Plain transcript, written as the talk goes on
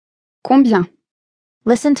Combien?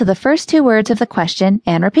 Listen to the first two words of the question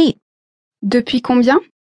and repeat. Depuis combien?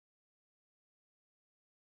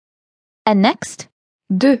 And next,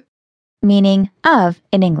 De. meaning of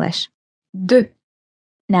in English. De.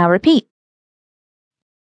 Now repeat.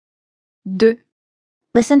 De.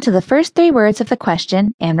 Listen to the first three words of the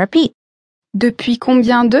question and repeat. Depuis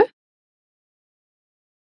combien de?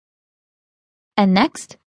 And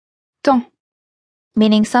next, Temps.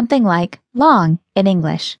 meaning something like long in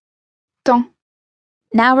English. Temps.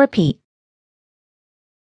 Now repeat.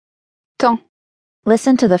 Temps.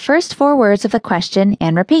 Listen to the first four words of the question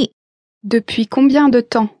and repeat. Depuis combien de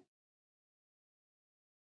temps?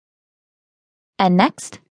 And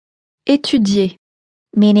next, Étudier.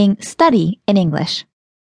 meaning study in English.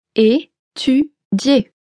 Étudier.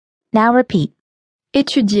 Now repeat.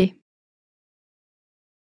 Étudier.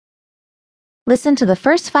 Listen to the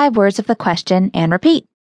first five words of the question and repeat.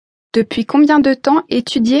 Depuis combien de temps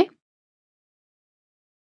étudier?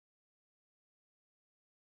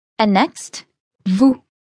 And next, Vous.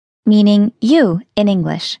 meaning you in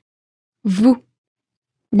English. Vous.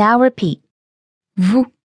 Now repeat. Vous.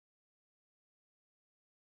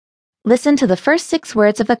 Listen to the first six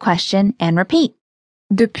words of the question and repeat.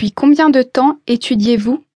 Depuis combien de temps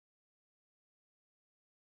étudiez-vous?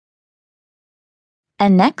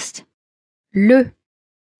 And next, Le.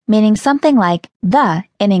 meaning something like the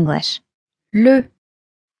in English. Le.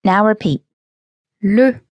 Now repeat.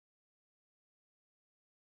 Le.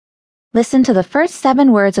 Listen to the first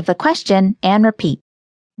seven words of the question and repeat.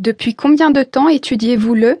 Depuis combien de temps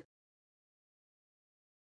étudiez-vous le?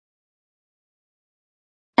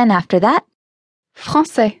 And after that,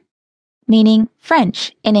 Français. meaning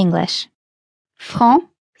French in English.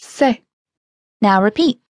 Français. Now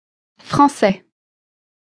repeat. Français.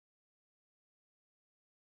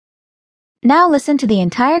 Now listen to the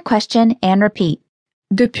entire question and repeat.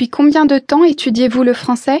 Depuis combien de temps étudiez-vous le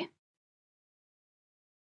français?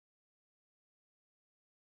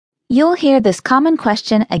 You'll hear this common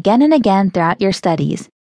question again and again throughout your studies.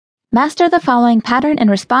 Master the following pattern and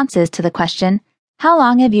responses to the question, how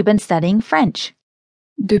long have you been studying French?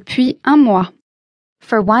 Depuis un mois.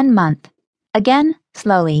 For 1 month. Again,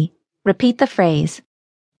 slowly. Repeat the phrase.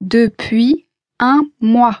 Depuis un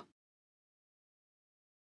mois.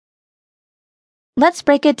 Let's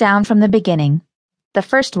break it down from the beginning. The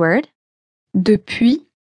first word, Depuis.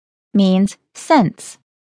 means since.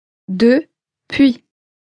 Depuis.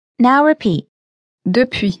 Now repeat.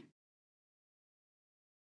 Depuis.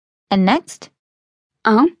 And next,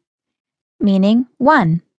 Un. meaning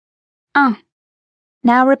one. Un.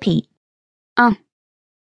 Now repeat. Un.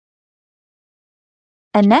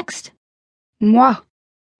 And next, Mois.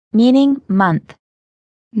 meaning month.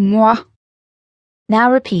 Mois.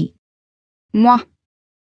 Now repeat. Mois.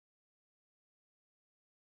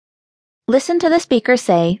 Listen to the speaker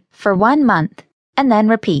say, for 1 month, and then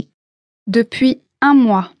repeat. Depuis un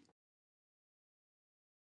mois.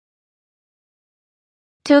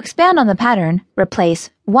 To expand on the pattern, replace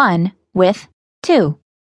one with two.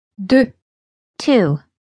 Deux. Two.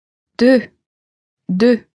 Deux.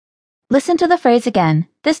 Deux. Listen to the phrase again,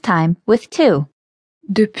 this time with two.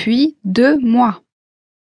 Depuis 2 mois.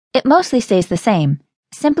 It mostly stays the same.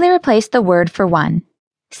 Simply replace the word for one.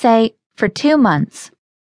 Say, for 2 months.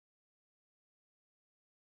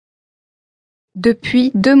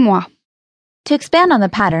 Depuis 2 mois. To expand on the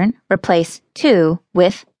pattern, replace two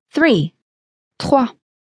with three. Trois.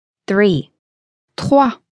 Three.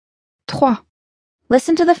 Trois. Trois.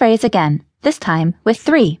 Listen to the phrase again, this time with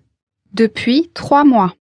three. Depuis 3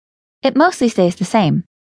 mois. It mostly stays the same.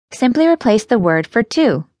 Simply replace the word for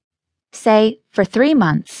two. Say, for 3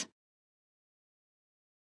 months.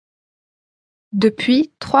 Depuis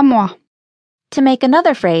 3 mois. To make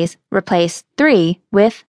another phrase, replace three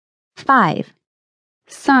with five.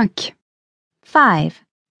 Cinq. Five.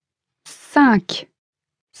 Cinq.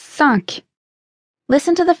 Cinq.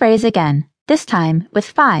 Listen to the phrase again, this time with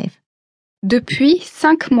five. Depuis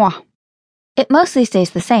 5 mois. It mostly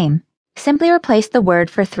stays the same. Simply replace the word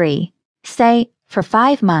for three. Say, for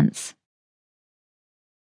 5 months.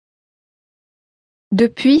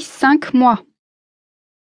 Depuis 5 mois.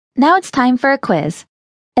 Now it's time for a quiz.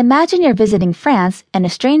 Imagine you're visiting France and a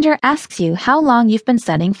stranger asks you how long you've been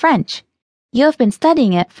studying French. You have been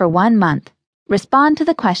studying it for 1 month. Respond to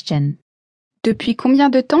the question. Depuis combien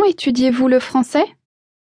de temps étudiez-vous le français?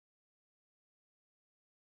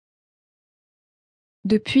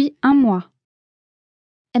 Depuis un mois.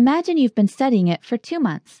 Imagine you've been studying it for 2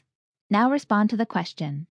 months. Now respond to the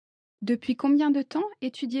question. Depuis combien de temps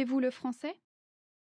étudiez-vous le français?